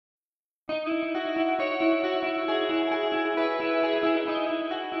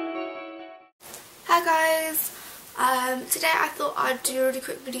Today I thought I'd do a really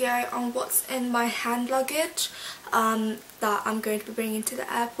quick video on what's in my hand luggage that I'm going to be bringing to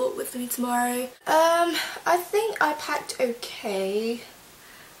the airport with me tomorrow. I think I packed okay.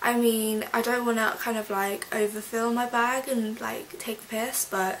 I mean, I don't want to kind of like overfill my bag and like take the piss,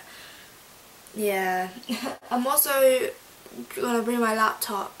 but yeah. I'm also gonna bring my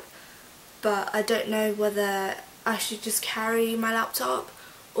laptop, but I don't know whether I should just carry my laptop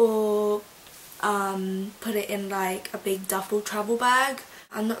or put it in like a big duffel travel bag.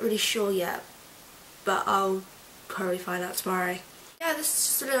 I'm not really sure yet, but I'll probably find out tomorrow. Yeah, this is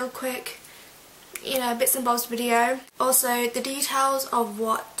just a little quick, you know, bits and bobs video. Also, the details of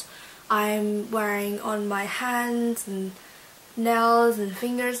what I'm wearing on my hands and nails and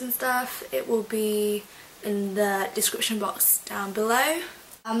fingers and stuff, it will be in the description box down below.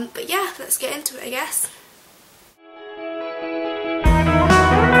 But yeah, let's get into it, I guess.